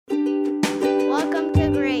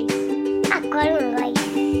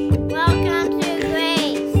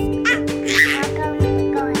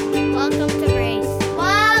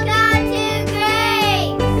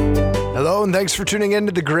and thanks for tuning in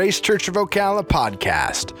to the Grace Church of Ocala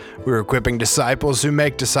podcast. We're equipping disciples who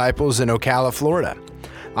make disciples in Ocala, Florida.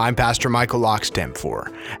 I'm Pastor Michael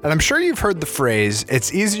Loxtamfor, and I'm sure you've heard the phrase,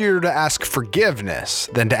 it's easier to ask forgiveness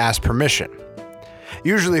than to ask permission.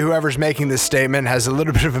 Usually whoever's making this statement has a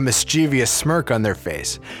little bit of a mischievous smirk on their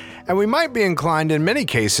face, and we might be inclined in many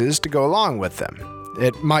cases to go along with them.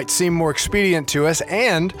 It might seem more expedient to us,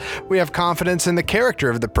 and we have confidence in the character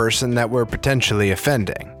of the person that we're potentially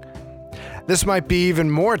offending. This might be even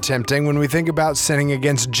more tempting when we think about sinning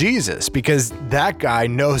against Jesus, because that guy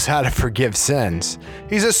knows how to forgive sins.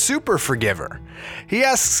 He's a super forgiver. He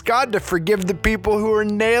asks God to forgive the people who are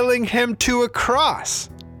nailing him to a cross.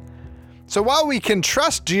 So while we can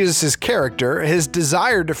trust Jesus' character, his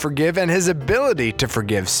desire to forgive, and his ability to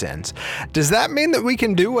forgive sins, does that mean that we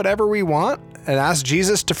can do whatever we want and ask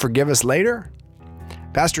Jesus to forgive us later?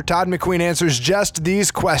 Pastor Todd McQueen answers just these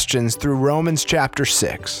questions through Romans chapter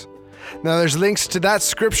 6. Now there's links to that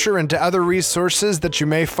scripture and to other resources that you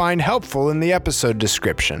may find helpful in the episode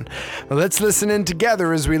description. Let's listen in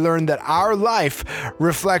together as we learn that our life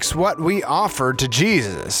reflects what we offer to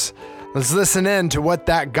Jesus. Let's listen in to what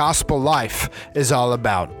that gospel life is all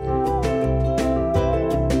about.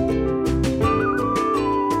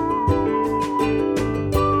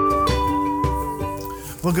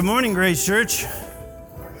 Well, good morning, Grace Church.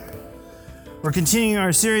 We're continuing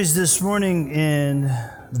our series this morning in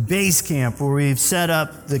Base Camp, where we've set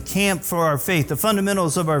up the camp for our faith, the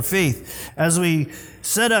fundamentals of our faith. As we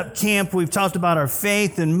set up camp, we've talked about our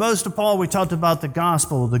faith, and most of all, we talked about the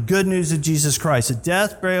gospel, the good news of Jesus Christ, the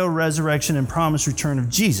death, burial, resurrection, and promised return of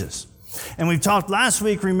Jesus. And we've talked last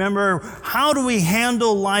week, remember, how do we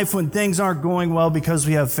handle life when things aren't going well because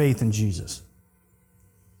we have faith in Jesus?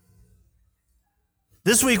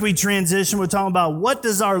 This week we transition, we're talking about what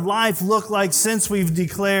does our life look like since we've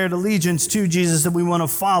declared allegiance to Jesus, that we want to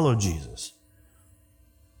follow Jesus.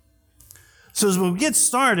 So as we get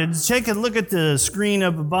started, take a look at the screen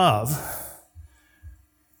up above.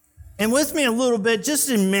 And with me a little bit, just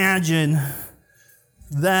imagine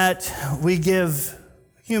that we give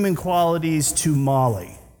human qualities to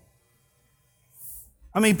Molly.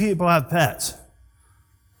 How many people have pets?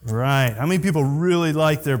 Right. How many people really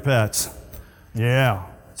like their pets? Yeah.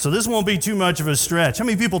 So this won't be too much of a stretch. How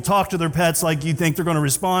many people talk to their pets like you think they're going to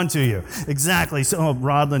respond to you? Exactly. So,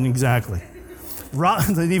 Rodlin, exactly.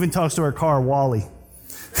 Rodlin even talks to our car, Wally.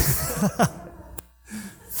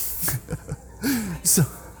 So,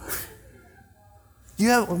 you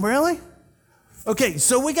have, really? Okay,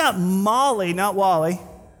 so we got Molly, not Wally.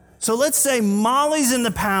 So let's say Molly's in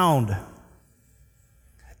the pound.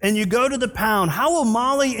 And you go to the pound. How will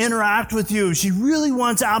Molly interact with you if she really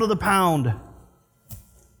wants out of the pound?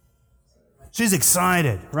 She's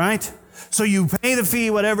excited, right? So you pay the fee,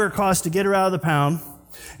 whatever it costs to get her out of the pound,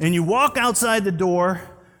 and you walk outside the door,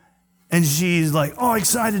 and she's like, oh,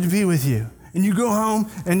 excited to be with you. And you go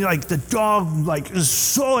home, and like the dog is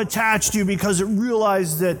so attached to you because it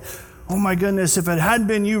realized that, oh my goodness, if it hadn't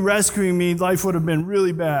been you rescuing me, life would have been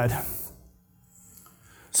really bad.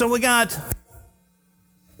 So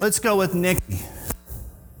let's go with Nicky,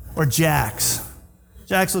 or Jax.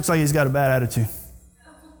 Jax looks like he's got a bad attitude.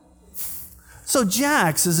 So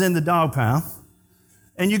Jax is in the dog pound,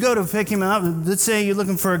 and you go to pick him up. Let's say you're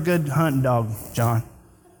looking for a good hunting dog, John.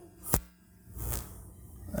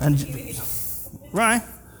 Right?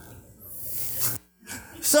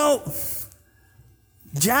 So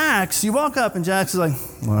Jax, you walk up, and Jax is like,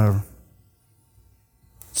 whatever.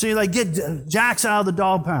 So you get Jax out of the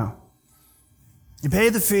dog pound. You pay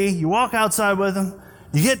the fee, you walk outside with him,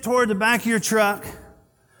 you get toward the back of your truck,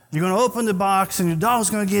 you're going to open the box, and your dog's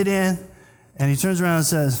going to get in. And he turns around and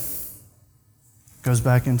says, goes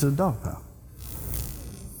back into the dog pound.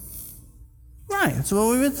 Right, that's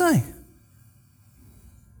what we would think.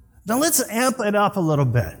 Now let's amp it up a little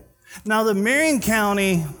bit. Now the Marion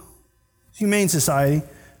County Humane Society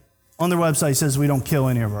on their website says we don't kill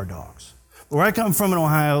any of our dogs. Where I come from in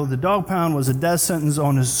Ohio, the dog pound was a death sentence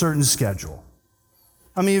on a certain schedule.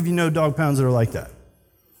 How many of you know dog pounds that are like that?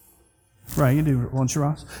 Right, you do, won't you,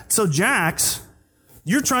 Ross? So Jax,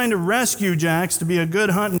 you're trying to rescue Jax to be a good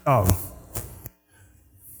hunting dog.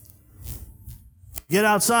 Get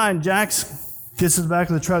outside, and Jax gets to the back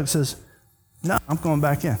of the truck and says, no, I'm going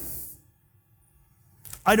back in.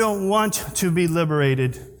 I don't want to be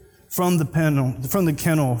liberated from the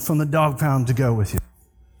kennel, from the dog pound to go with you.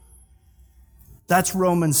 That's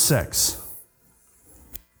Romans 6.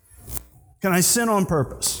 Can I sin on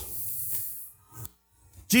purpose?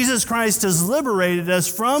 Jesus Christ has liberated us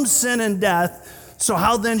from sin and death. So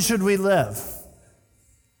how then should we live?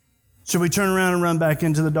 Should we turn around and run back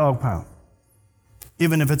into the dog pound?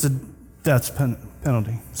 Even if it's a death's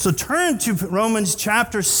penalty. So turn to Romans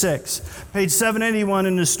chapter 6, page 781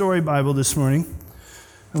 in the Story Bible this morning.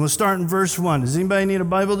 And we'll start in verse 1. Does anybody need a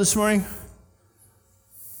Bible this morning?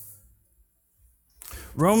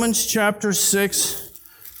 Romans chapter 6,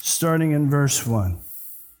 starting in verse 1.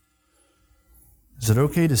 Is it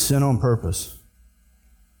okay to sin on purpose?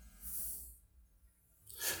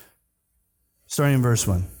 Starting in verse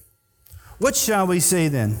 1. What shall we say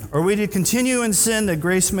then? Are we to continue in sin that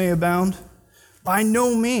grace may abound? By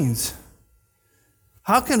no means.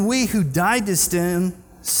 How can we who died to sin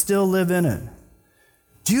still live in it?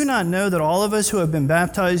 Do you not know that all of us who have been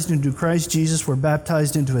baptized into Christ Jesus were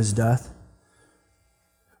baptized into his death?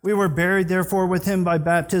 We were buried, therefore, with him by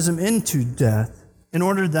baptism into death, in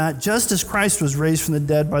order that, just as Christ was raised from the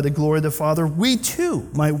dead by the glory of the Father, we too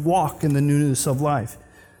might walk in the newness of life.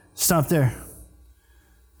 Stop there.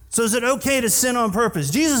 So is it okay to sin on purpose?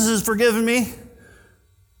 Jesus has forgiven me.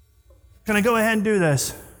 Can I go ahead and do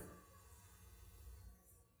this?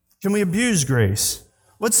 Can we abuse grace?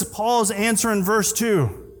 What's Paul's answer in verse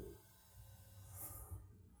 2?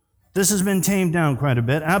 This has been tamed down quite a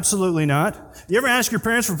bit. Absolutely not. You ever ask your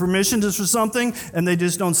parents for permission just for something and they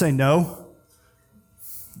just don't say no?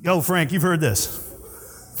 Yo, Frank, you've heard this.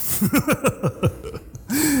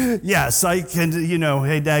 Yes, I can,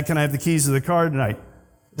 hey, Dad, can I have the keys to the car tonight?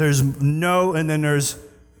 There's no, and then there's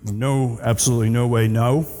no, absolutely no way,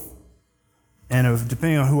 no. And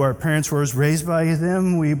depending on who our parents were raised by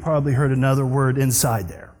them, we probably heard another word inside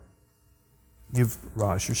there.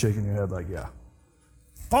 Ross, you're shaking your head like, yeah.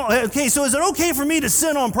 Paul, okay, so is it okay for me to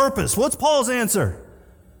sin on purpose? What's Paul's answer?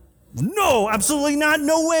 No, absolutely not.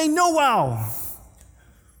 No way, no how.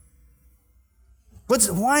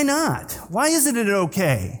 Why not? Why isn't it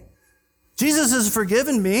okay? Jesus has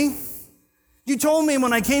forgiven me. You told me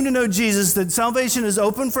when I came to know Jesus that salvation is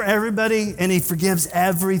open for everybody and he forgives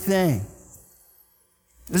everything.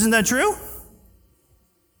 Isn't that true?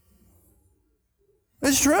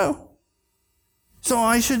 It's true. So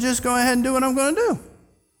I should just go ahead and do what I'm going to do.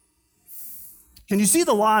 Can you see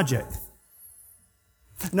the logic?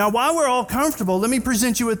 Now, while we're all comfortable, let me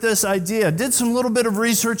present you with this idea. I did some little bit of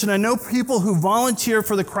research, and I know people who volunteer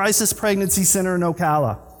for the Crisis Pregnancy Center in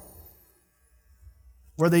Ocala,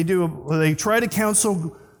 where they try to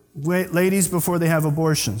counsel ladies before they have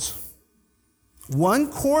abortions.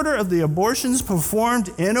 1/4 of the abortions performed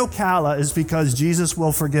in Ocala is because Jesus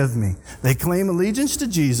will forgive me. They claim allegiance to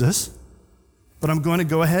Jesus, but I'm going to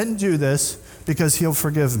go ahead and do this because he'll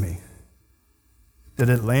forgive me. Did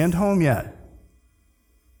it land home yet?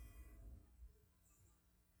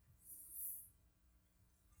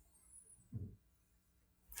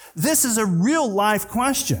 This is a real life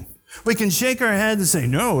question. We can shake our head and say,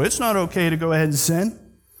 no, it's not okay to go ahead and sin.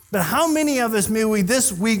 But how many of us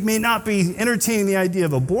this week may not be entertaining the idea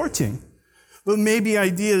of aborting, but maybe the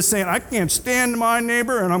idea of saying, I can't stand my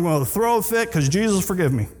neighbor and I'm going to throw a fit because Jesus will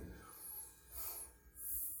forgive me.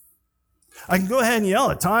 I can go ahead and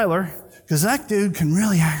yell at Tyler because that dude can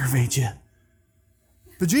really aggravate you.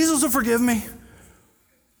 But Jesus will forgive me.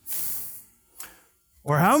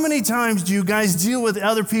 Or how many times do you guys deal with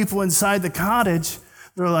other people inside the cottage?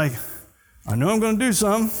 They're like, I know I'm going to do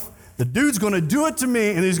something. The dude's going to do it to me,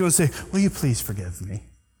 and he's going to say, will you please forgive me?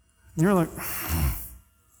 And you're like,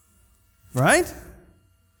 right?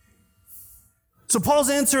 So Paul's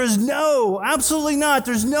answer is no, absolutely not.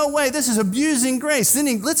 There's no way. This is abusing grace.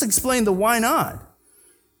 Then let's explain the why not.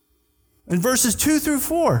 In verses 2 through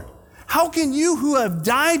 4, how can you who have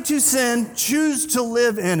died to sin choose to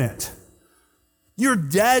live in it? You're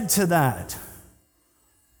dead to that.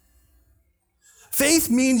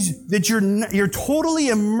 Faith means that you're totally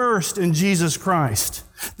immersed in Jesus Christ.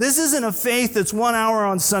 This isn't a faith that's 1 hour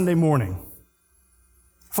on Sunday morning.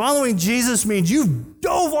 Following Jesus means you've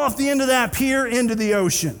dove off the end of that pier into the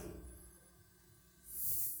ocean.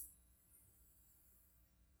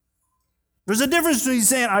 There's a difference between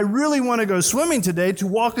saying, I really want to go swimming today, to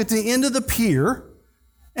walk at the end of the pier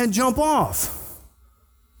and jump off.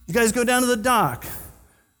 You guys go down to the dock,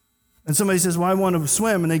 and somebody says, well, I want to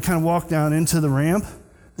swim, and they kind of walk down into the ramp.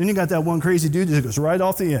 Then you got that one crazy dude that goes right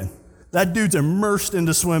off the end. That dude's immersed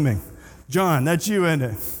into swimming. John, that's you, isn't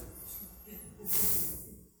it?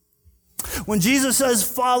 When Jesus says,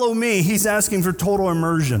 follow me, he's asking for total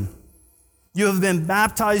immersion. You have been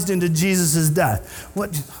baptized into Jesus' death.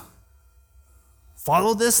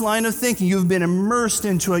 Follow this line of thinking. You've been immersed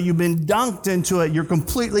into it. You've been dunked into it. You're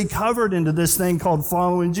completely covered into this thing called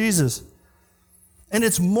following Jesus. And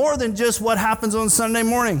it's more than just what happens on Sunday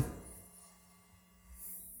morning.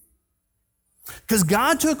 Because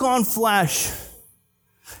God took on flesh.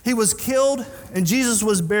 He was killed and Jesus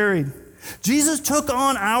was buried. Jesus took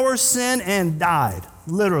on our sin and died,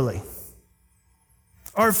 literally.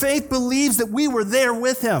 Our faith believes that we were there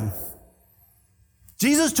with him.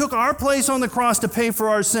 Jesus took our place on the cross to pay for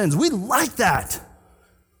our sins. We like that.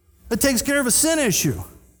 It takes care of a sin issue.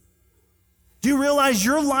 Do you realize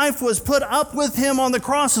your life was put up with him on the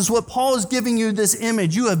cross is what Paul is giving you this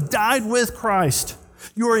image. You have died with Christ.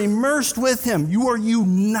 You are immersed with him. You are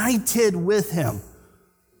united with him.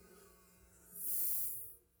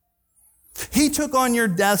 He took on your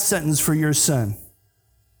death sentence for your sin.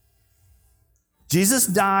 Jesus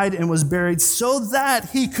died and was buried so that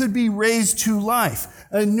he could be raised to life,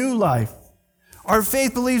 a new life. Our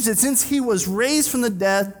faith believes that since he was raised from the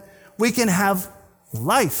dead, we can have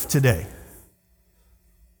life today.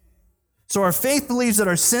 So our faith believes that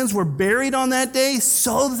our sins were buried on that day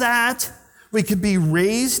so that we could be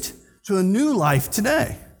raised to a new life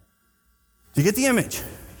today. Do you get the image?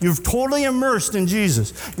 You're totally immersed in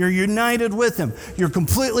Jesus. You're united with him. You're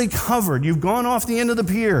completely covered. You've gone off the end of the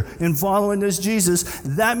pier in following this Jesus.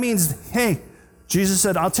 That means, hey, Jesus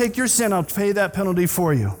said, I'll take your sin. I'll pay that penalty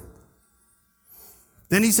for you.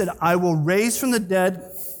 Then he said, I will raise from the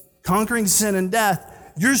dead, conquering sin and death.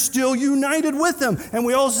 You're still united with him. And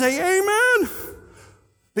we all say, amen.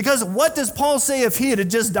 Because what does Paul say if he had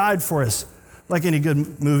just died for us? Like any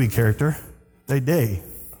good movie character, they die.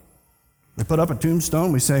 They put up a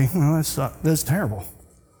tombstone, we say, oh, that's terrible.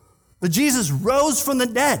 But Jesus rose from the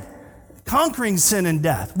dead, conquering sin and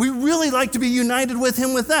death. We really like to be united with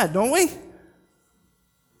him with that, don't we?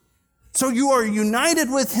 So you are united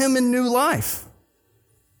with him in new life.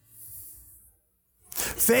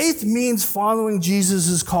 Faith means following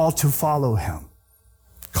Jesus' call to follow him,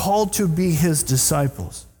 called to be his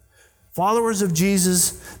disciples. Followers of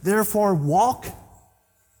Jesus, therefore, walk,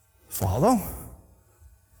 follow,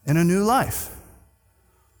 in a new life.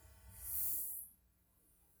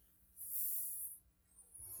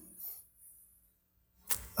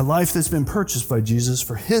 A life that's been purchased by Jesus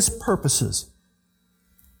for his purposes.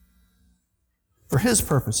 For his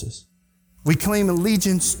purposes. We claim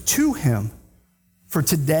allegiance to him for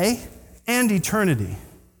today and eternity.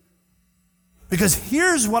 Because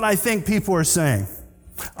here's what I think people are saying.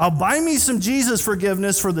 I'll buy me some Jesus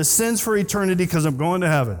forgiveness for the sins for eternity because I'm going to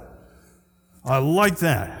heaven. I like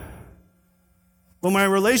that. But my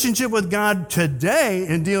relationship with God today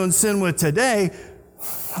and dealing sin with today,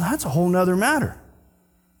 well, that's a whole nother matter.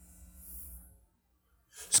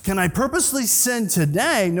 So can I purposely sin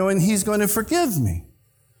today knowing he's going to forgive me?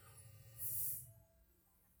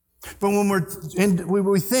 But when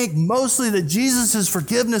we think mostly that Jesus'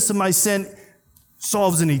 forgiveness of my sin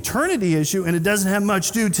solves an eternity issue and it doesn't have much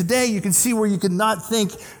to do today, you can see where you could not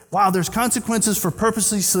think, wow, there's consequences for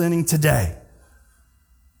purposely sinning today.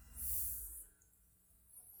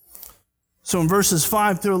 So in verses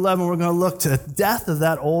 5 through 11, we're going to look to death of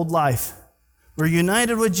that old life. We're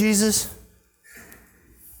united with Jesus.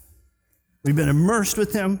 We've been immersed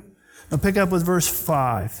with him. I'll pick up with verse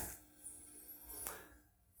 5.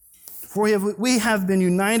 For we have been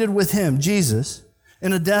united with him, Jesus,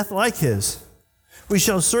 in a death like his. We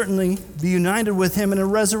shall certainly be united with him in a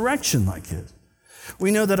resurrection like his.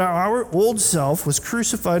 We know that our old self was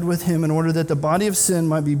crucified with him in order that the body of sin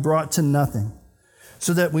might be brought to nothing,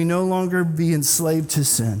 so that we no longer be enslaved to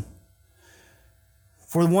sin.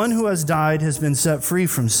 For the one who has died has been set free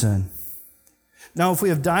from sin. Now, if we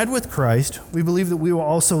have died with Christ, we believe that we will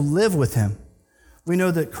also live with him. We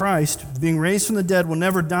know that Christ, being raised from the dead, will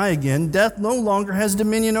never die again. Death no longer has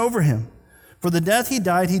dominion over him. For the death he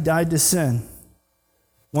died to sin,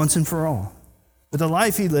 once and for all. But the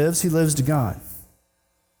life he lives to God.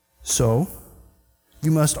 So,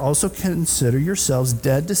 you must also consider yourselves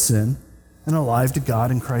dead to sin and alive to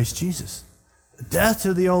God in Christ Jesus. Death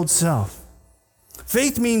to the old self.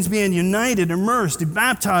 Faith means being united, immersed,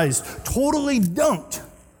 baptized, totally dunked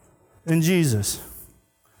in Jesus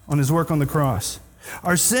on his work on the cross.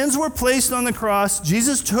 Our sins were placed on the cross.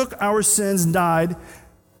 Jesus took our sins, died,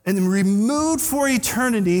 and removed for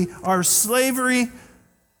eternity our slavery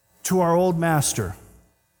to our old master.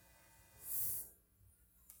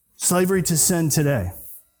 Slavery to sin today.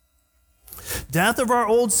 Death of our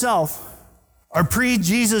old self, our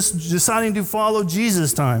pre-Jesus deciding to follow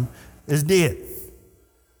Jesus time, is dead.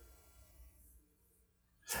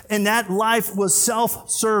 And that life was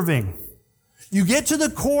self-serving. You get to the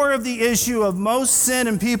core of the issue of most sin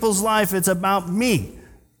in people's life, it's about me.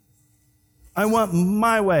 I want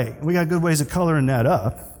my way. We got good ways of coloring that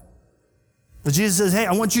up. But Jesus says, hey,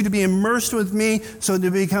 I want you to be immersed with me so that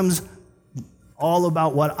it becomes all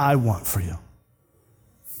about what I want for you.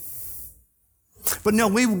 But no,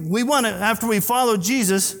 we want to, after we follow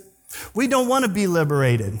Jesus, we don't want to be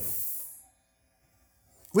liberated.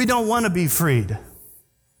 We don't want to be freed.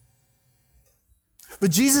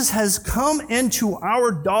 But Jesus has come into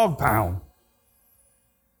our dog pound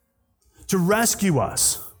to rescue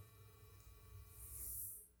us.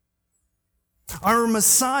 Our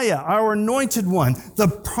Messiah, our anointed one, the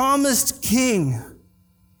promised King.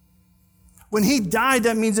 When he died,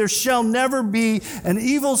 that means there shall never be an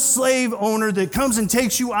evil slave owner that comes and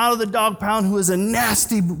takes you out of the dog pound who is a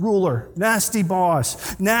nasty ruler, nasty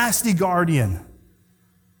boss, nasty guardian,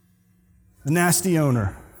 a nasty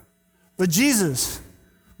owner. But Jesus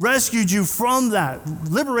rescued you from that,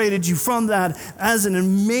 liberated you from that as an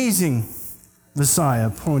amazing Messiah,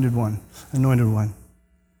 appointed one, anointed one,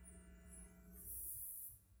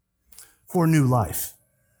 for new life.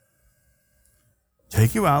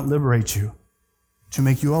 Take you out, liberate you, to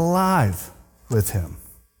make you alive with him,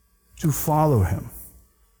 to follow him.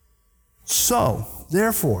 So,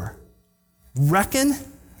 therefore, reckon,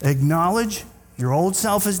 acknowledge your old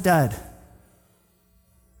self is dead,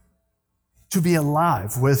 to be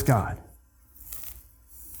alive with God.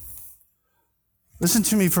 Listen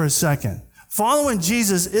to me for a second. Following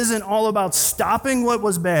Jesus isn't all about stopping what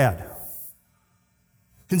was bad.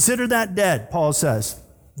 Consider that dead, Paul says.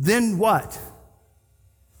 Then what?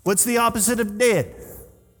 What's the opposite of dead?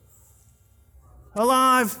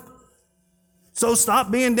 Alive. So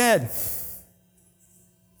stop being dead.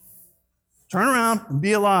 Turn around and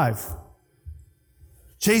be alive.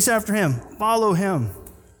 Chase after him. Follow him.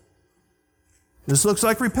 This looks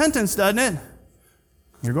like repentance, doesn't it?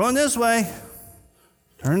 You're going this way.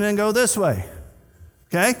 Turn and go this way.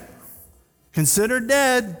 Okay? Consider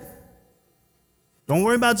dead. Don't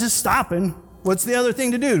worry about just stopping. What's the other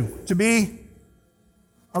thing to do? To be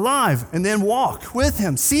alive and then walk with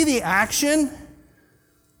him. See the action?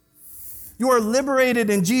 You are liberated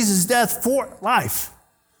in Jesus' death for life.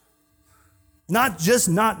 Not just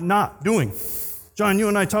not doing. John, you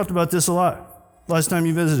and I talked about this a lot last time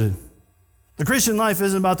you visited. The Christian life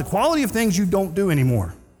isn't about the quality of things you don't do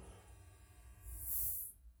anymore.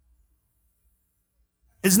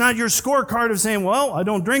 It's not your scorecard of saying, well, I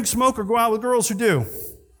don't drink, smoke, or go out with girls who do.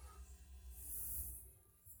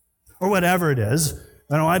 Or whatever it is.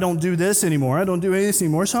 I don't do this anymore. I don't do any of this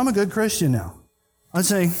anymore, so I'm a good Christian now. I'd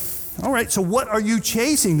say, all right, so what are you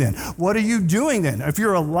chasing then? What are you doing then? If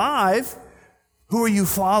you're alive, who are you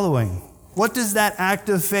following? What does that act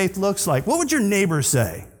of faith look like? What would your neighbor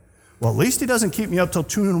say? Well, at least he doesn't keep me up till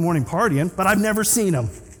 2 a.m. partying, but I've never seen him.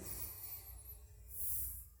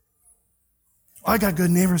 I got good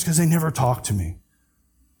neighbors because they never talk to me.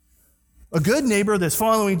 A good neighbor that's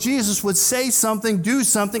following Jesus would say something, do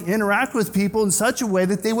something, interact with people in such a way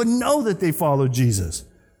that they would know that they follow Jesus.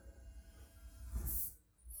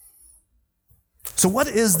 So what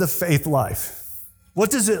is the faith life? What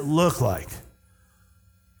does it look like?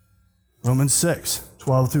 Romans 6,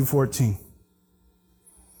 12 through 14.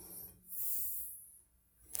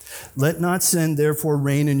 Let not sin therefore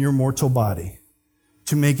reign in your mortal body,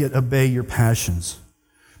 to make it obey your passions.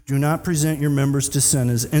 Do not present your members to sin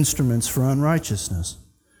as instruments for unrighteousness,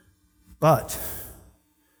 but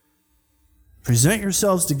present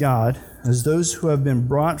yourselves to God as those who have been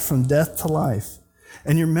brought from death to life,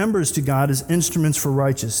 and your members to God as instruments for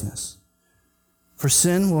righteousness. For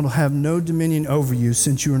sin will have no dominion over you,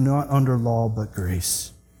 since you are not under law but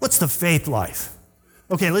grace. What's the faith life?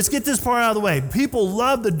 Okay, let's get this part out of the way. People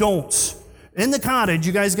love the don'ts. In the cottage,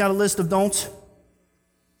 you guys got a list of don'ts?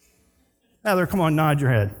 Heather, come on, nod your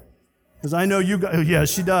head. Because I know you got, yeah,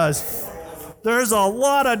 she does. There's a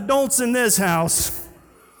lot of don'ts in this house.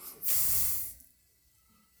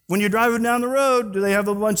 When you're driving down the road, do they have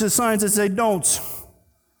a bunch of signs that say don'ts?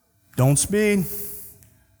 Don't speed.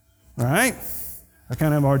 All right? I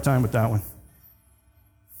kind of have a hard time with that one.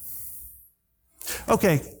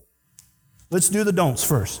 Okay, let's do the don'ts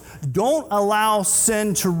first. Don't allow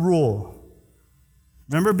sin to rule.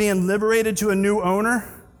 Remember being liberated to a new owner?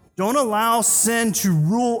 Don't allow sin to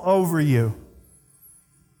rule over you.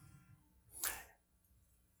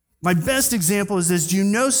 My best example is this. Do you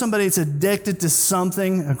know somebody that's addicted to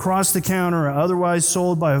something across the counter or otherwise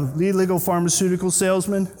sold by an illegal pharmaceutical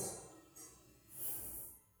salesman?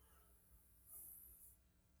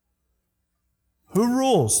 Who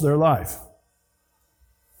rules their life?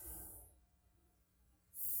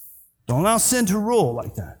 Don't allow sin to rule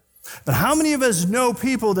like that. But how many of us know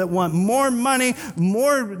people that want more money,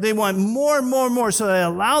 they want more, so they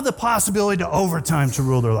allow the possibility to overtime to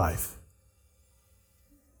rule their life?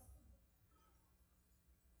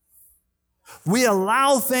 We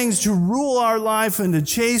allow things to rule our life in the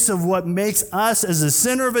chase of what makes us as a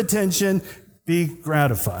center of attention be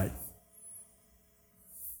gratified.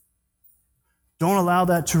 Don't allow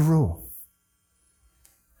that to rule.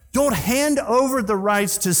 Don't hand over the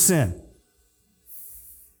rights to sin.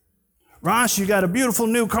 Ross, you got a beautiful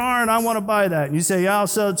new car and I want to buy that. And you say, yeah, I'll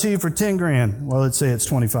sell it to you for 10 grand. Well, let's say it's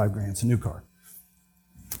 25 grand. It's a new car.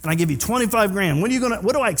 And I give you 25 grand. What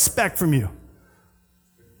do I expect from you?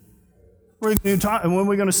 When are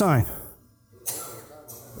we going to sign?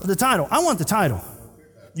 The title. I want the title.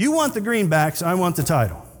 You want the greenbacks. I want the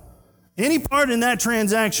title. Any part in that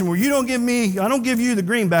transaction where I don't give you the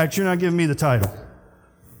greenbacks, you're not giving me the title.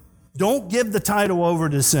 Don't give the title over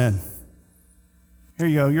to sin. Here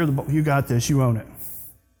you go. You got this. You own it.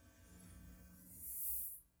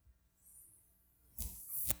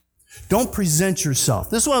 Don't present yourself.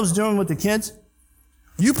 This is what I was doing with the kids.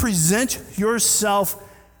 You present yourself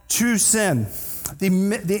to sin.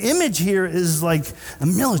 The image here is like a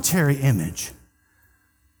military image.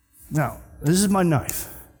 Now, this is my knife.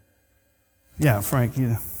 Yeah, Frank,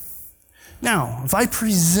 Now, if I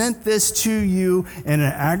present this to you in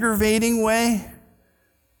an aggravating way,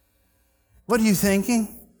 what are you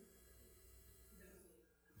thinking?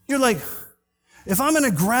 You're like, if I'm an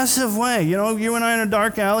aggressive way, you and I in a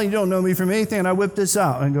dark alley, you don't know me from anything, and I whip this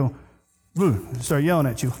out and go, and start yelling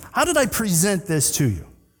at you. How did I present this to you?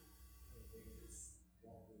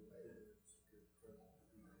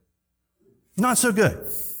 Not so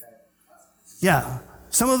good. Yeah.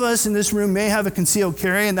 Some of us in this room may have a concealed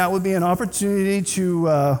carry, and that would be an opportunity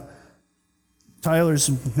to,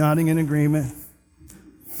 Tyler's nodding in agreement.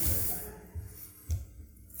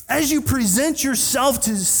 As you present yourself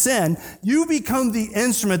to sin, you become the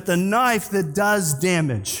instrument, the knife that does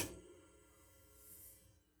damage.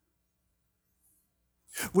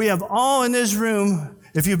 We have all in this room,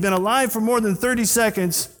 if you've been alive for more than 30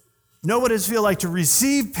 seconds, know what it feels like to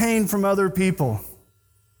receive pain from other people.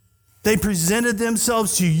 They presented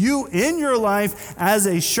themselves to you in your life as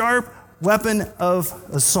a sharp weapon of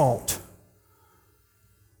assault.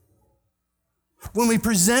 When we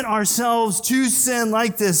present ourselves to sin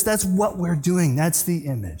like this, that's what we're doing. That's the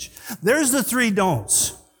image. There's the 3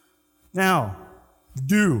 don'ts. Now,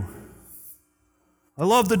 do. I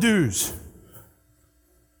love the do's.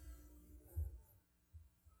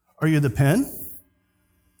 Are you the pen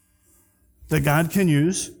that God can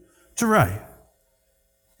use to write?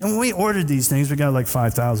 And when we ordered these things, we got like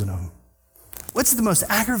 5,000 of them. What's the most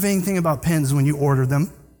aggravating thing about pens when you order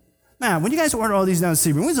them? Man, when you guys order all these down at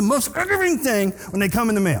Sebring, what's the most aggravating thing when they come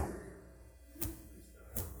in the mail?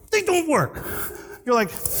 They don't work. You're like,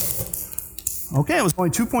 okay, it was only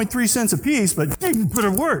 2.3 cents a piece, but they better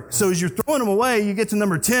work. So as you're throwing them away, you get to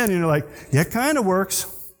number 10, and you're like, yeah, it kind of works.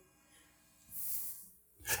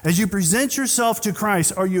 As you present yourself to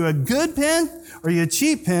Christ, are you a good pen? Or are you a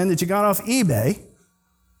cheap pen that you got off eBay?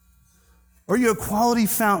 Or are you a quality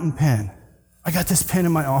fountain pen? I got this pen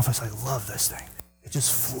in my office. I love this thing. It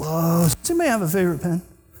just flows. Does anybody have a favorite pen?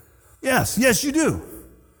 Yes, you do.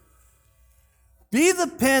 Be the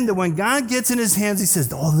pen that when God gets in his hands, he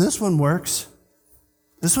says, oh, this one works.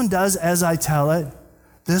 This one does as I tell it.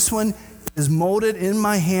 This one is molded in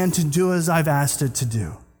my hand to do as I've asked it to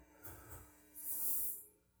do.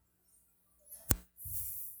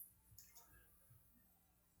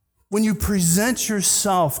 When you present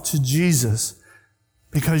yourself to Jesus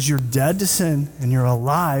because you're dead to sin and you're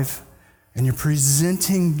alive and you're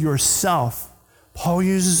presenting yourself, Paul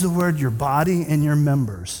uses the word your body and your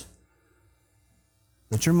members.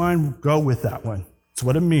 Let your mind go with that one. It's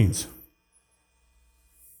what it means.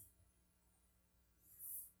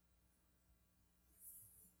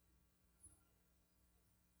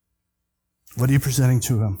 What are you presenting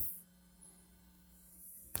to him?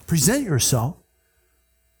 Present yourself.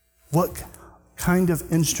 What kind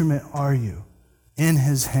of instrument are you in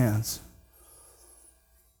his hands?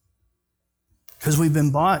 Because we've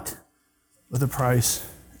been bought with a price.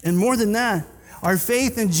 And more than that, our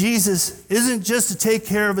faith in Jesus isn't just to take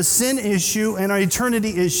care of a sin issue and our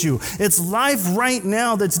eternity issue. It's life right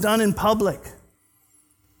now that's done in public.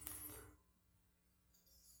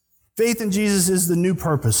 Faith in Jesus is the new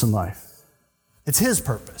purpose in life. It's his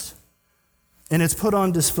purpose. And it's put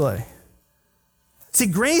on display. See,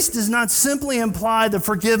 grace does not simply imply the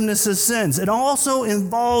forgiveness of sins. It also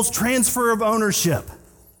involves transfer of ownership.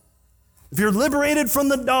 If you're liberated from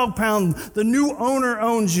the dog pound, the new owner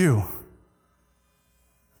owns you.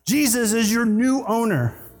 Jesus is your new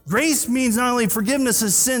owner. Grace means not only forgiveness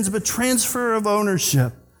of sins, but transfer of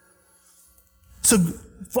ownership. So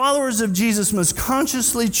followers of Jesus must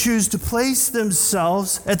consciously choose to place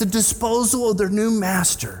themselves at the disposal of their new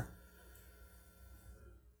master.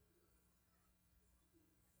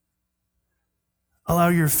 Allow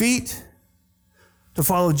your feet to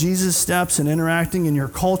follow Jesus' steps in interacting in your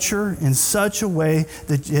culture in such a way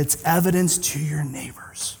that it's evidence to your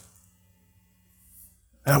neighbors.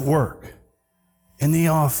 at work, in the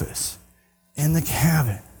office, in the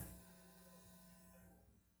cabin,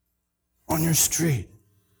 on your street,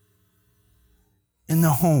 in the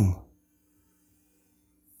home.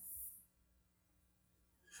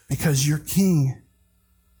 Because your King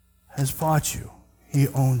has bought you. He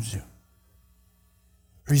owns you.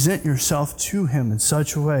 Present yourself to him in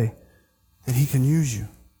such a way that he can use you.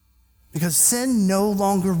 Because sin no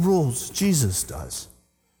longer rules. Jesus does.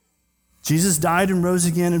 Jesus died and rose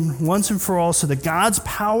again and once and for all so that God's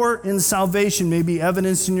power in salvation may be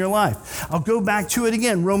evidenced in your life. I'll go back to it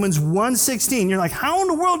again. Romans 1:16. You're like, how in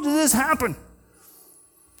the world did this happen?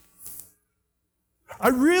 I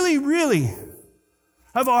really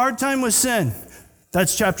have a hard time with sin.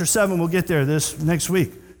 That's chapter 7. We'll get there this next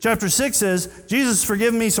week. Chapter 6 says, Jesus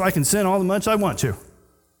forgive me so I can sin all the much I want to.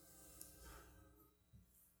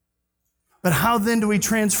 But how then do we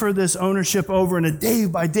transfer this ownership over on a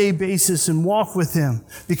day-by-day basis and walk with him?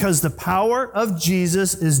 Because the power of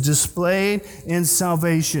Jesus is displayed in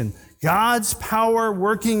salvation. God's power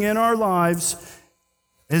working in our lives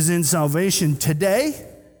is in salvation today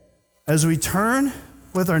as we turn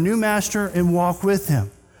with our new master and walk with him.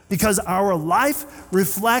 Because our life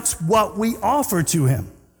reflects what we offer to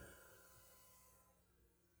him.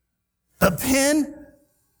 A pen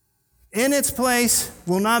in its place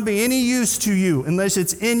will not be any use to you unless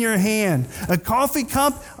it's in your hand. A coffee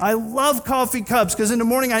cup, I love coffee cups because in the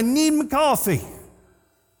morning I need my coffee.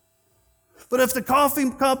 But if the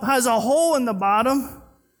coffee cup has a hole in the bottom,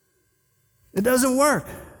 it doesn't work.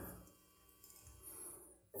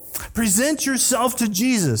 Present yourself to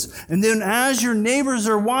Jesus. And then as your neighbors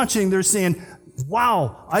are watching, they're saying,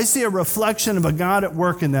 wow, I see a reflection of a God at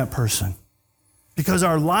work in that person. Because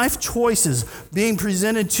our life choices being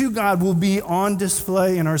presented to God will be on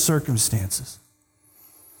display in our circumstances.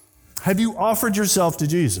 Have you offered yourself to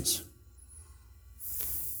Jesus?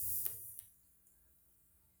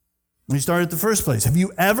 Let me start at the first place. Have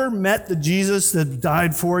you ever met the Jesus that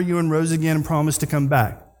died for you and rose again and promised to come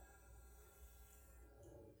back?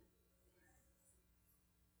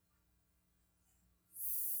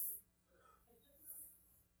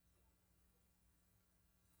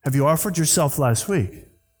 Have you offered yourself last week?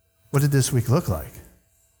 What did this week look like?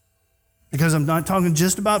 Because I'm not talking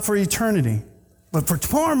just about for eternity, but for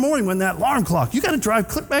tomorrow morning when that alarm clock, you got to drive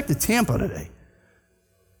clear back to Tampa today.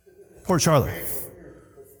 Port Charlotte.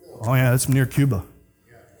 Oh yeah, that's near Cuba.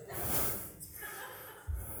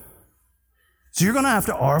 So you're going to have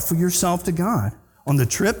to offer yourself to God on the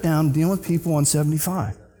trip down dealing with people on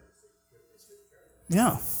 75.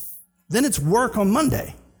 Yeah. Then it's work on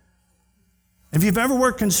Monday. If you've ever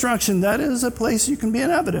worked construction, that is a place you can be in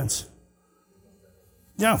evidence.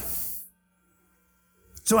 Yeah.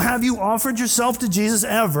 So have you offered yourself to Jesus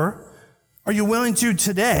ever? Are you willing to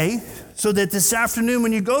today so that this afternoon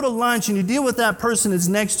when you go to lunch and you deal with that person that's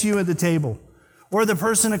next to you at the table or the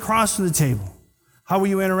person across from the table, how will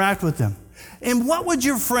you interact with them? And what would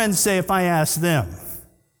your friends say if I asked them?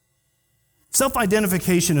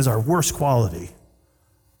 Self-identification is our worst quality.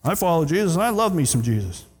 I follow Jesus and I love me some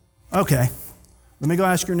Jesus. Okay. Let me go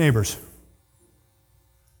ask your neighbors.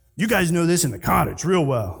 You guys know this in the cottage real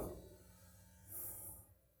well.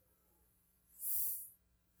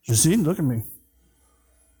 Justine, look at me.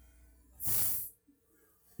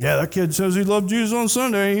 Yeah, that kid says he loved Jesus on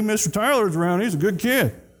Sunday. Mr. Tyler's around. He's a good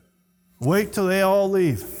kid. Wait till they all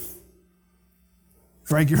leave.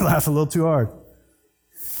 Frank, you're laughing a little too hard.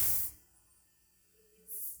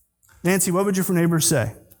 Nancy, what would your neighbors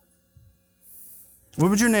say?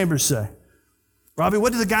 What would your neighbors say? Robbie,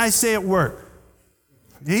 what do the guys say at work?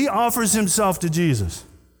 He offers himself to Jesus.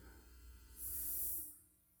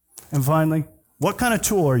 And finally, what kind of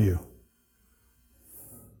tool are you?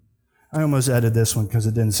 I almost added this one because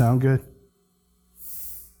it didn't sound good.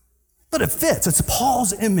 But it fits. It's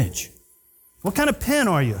Paul's image. What kind of pen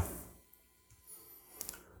are you?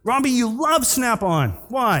 Robbie, you love Snap-on.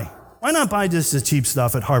 Why? Why not buy just the cheap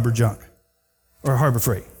stuff at Harbor Junk or Harbor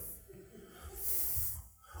Freight?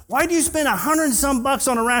 Why do you spend $100 and some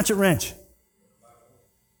on a ratchet wrench?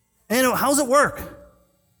 And how's it work?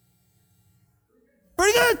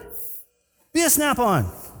 Pretty good. Be a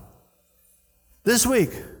Snap-on. This week.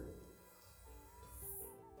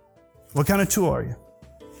 What kind of tool are you?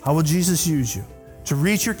 How will Jesus use you to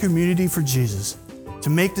reach your community for Jesus, to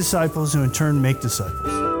make disciples who in turn make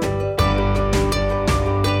disciples?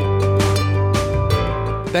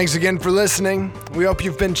 Thanks again for listening. We hope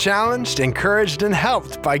you've been challenged, encouraged, and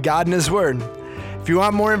helped by God and His Word. If you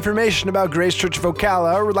want more information about Grace Church of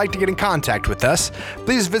Ocala or would like to get in contact with us,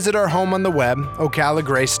 please visit our home on the web,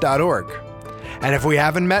 ocalagrace.org. And if we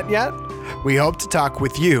haven't met yet, we hope to talk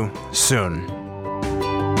with you soon.